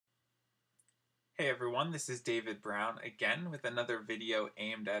Hey everyone, this is David Brown again with another video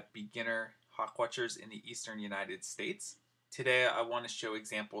aimed at beginner hawk watchers in the eastern United States. Today I want to show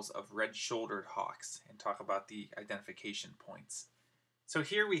examples of red-shouldered hawks and talk about the identification points. So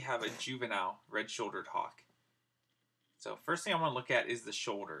here we have a juvenile red-shouldered hawk. So first thing I want to look at is the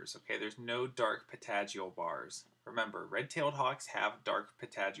shoulders. Okay, there's no dark patagial bars. Remember, red-tailed hawks have dark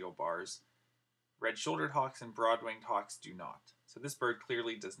patagial bars. Red-shouldered hawks and broad-winged hawks do not. So this bird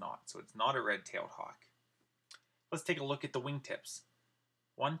clearly does not. So it's not a red-tailed hawk. Let's take a look at the wingtips.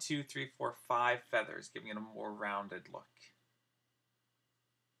 1, 2, 3, 4, 5 feathers, giving it a more rounded look.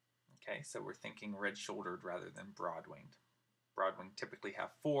 Okay, so we're thinking red-shouldered rather than broad-winged. Broad-winged typically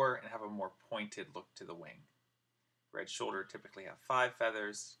have 4 and have a more pointed look to the wing. Red-shouldered typically have 5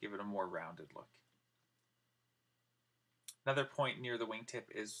 feathers, give it a more rounded look. Another point near the wingtip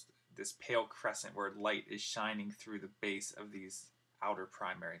is this pale crescent where light is shining through the base of these outer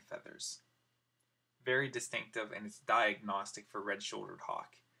primary feathers. Very distinctive, and it's diagnostic for red-shouldered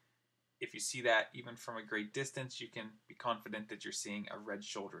hawk. If you see that even from a great distance, you can be confident that you're seeing a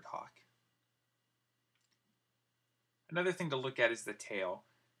red-shouldered hawk. Another thing to look at is the tail.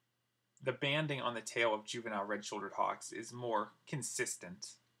 The banding on the tail of juvenile red-shouldered hawks is more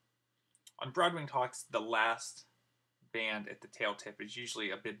consistent. On broad-winged hawks, the last band at the tail tip is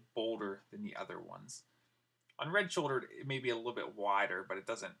usually a bit bolder than the other ones. On red-shouldered, it may be a little bit wider, but it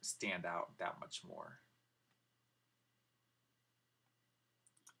doesn't stand out that much more.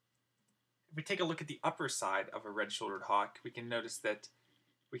 If we take a look at the upper side of a red-shouldered hawk, we can notice that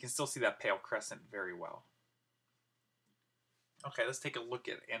we can still see that pale crescent very well. Okay, let's take a look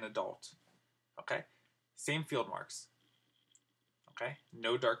at an adult. Okay, same field marks. Okay,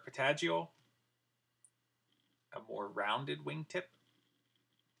 no dark patagial, a more rounded wingtip,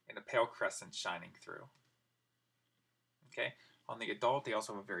 and a pale crescent shining through. Okay, on the adult, they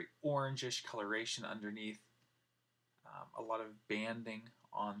also have a very orangish coloration underneath, a lot of banding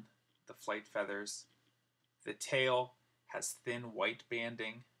on the flight feathers. The tail has thin white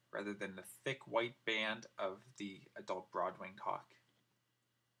banding rather than the thick white band of the adult broad-winged hawk.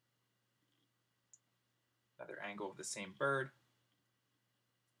 Another angle of the same bird.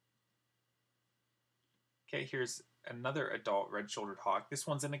 Okay, here's another adult red-shouldered hawk. This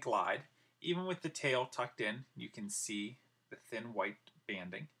one's in a glide. Even with the tail tucked in, you can see the thin white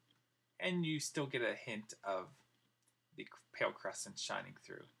banding, and you still get a hint of the pale crescent shining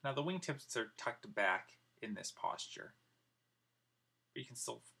through. Now the wingtips are tucked back in this posture, but you can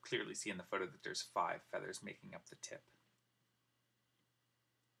still clearly see in the photo that there's 5 feathers making up the tip.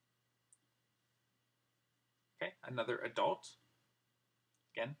 Okay, another adult.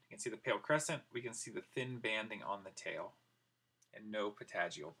 Again, you can see the pale crescent, we can see the thin banding on the tail, and no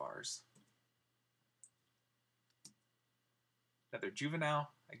patagial bars. Another juvenile,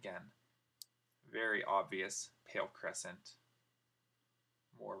 again, very obvious pale crescent,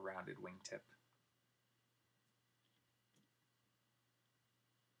 more rounded wingtip.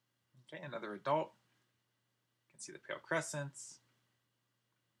 Okay, another adult, you can see the pale crescents.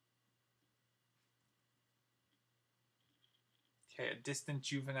 Okay, a distant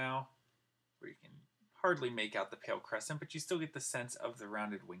juvenile, where you can hardly make out the pale crescent, but you still get the sense of the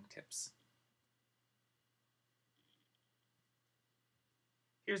rounded wingtips.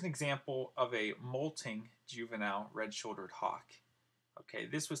 Here's an example of a molting juvenile red-shouldered hawk. Okay,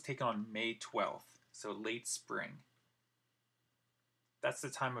 this was taken on May 12th, so late spring. That's the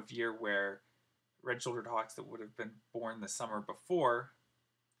time of year where red-shouldered hawks that would have been born the summer before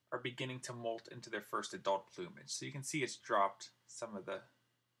are beginning to molt into their first adult plumage. So you can see it's dropped some of the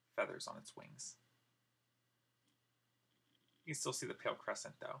feathers on its wings. You can still see the pale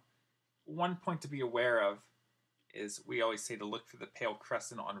crescent though. One point to be aware of is we always say to look for the pale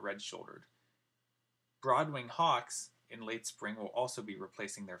crescent on red-shouldered. Broad-winged hawks in late spring will also be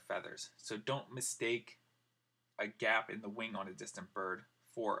replacing their feathers, so don't mistake a gap in the wing on a distant bird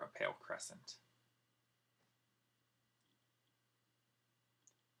for a pale crescent.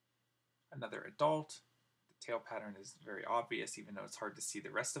 Another adult. The tail pattern is very obvious, even though it's hard to see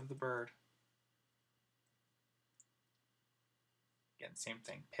the rest of the bird. Again, same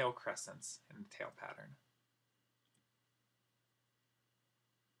thing, pale crescents in the tail pattern.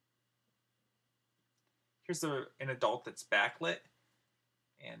 Here's an adult that's backlit,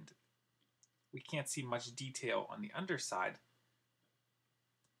 and we can't see much detail on the underside.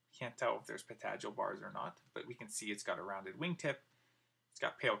 Can't tell if there's patagial bars or not, but we can see it's got a rounded wingtip. It's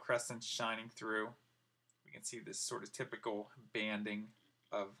got pale crescents shining through. We can see this sort of typical banding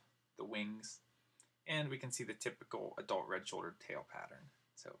of the wings, and we can see the typical adult red-shouldered tail pattern.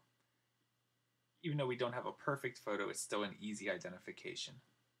 So even though we don't have a perfect photo, it's still an easy identification.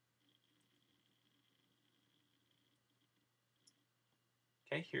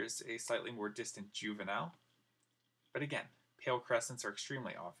 Okay, here's a slightly more distant juvenile. But again, pale crescents are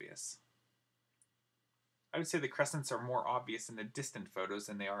extremely obvious. I would say the crescents are more obvious in the distant photos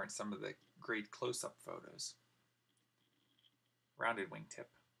than they are in some of the great close-up photos. Rounded wingtip.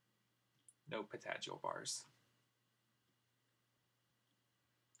 No patagial bars.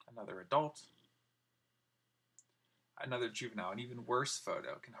 Another adult. Another juvenile, an even worse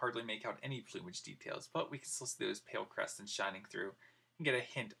photo. Can hardly make out any plumage details, but we can still see those pale crescents shining through and get a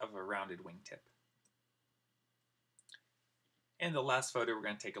hint of a rounded wingtip. And the last photo we're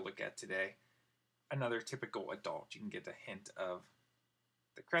going to take a look at today, another typical adult. You can get a hint of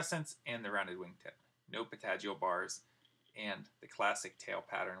the crescents and the rounded wingtip. No patagial bars, and the classic tail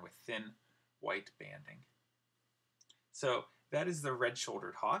pattern with thin white banding. So that is the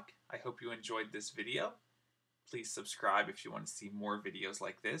red-shouldered hawk. I hope you enjoyed this video. Please subscribe if you want to see more videos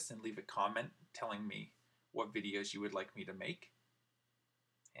like this, and leave a comment telling me what videos you would like me to make.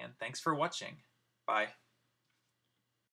 And thanks for watching. Bye.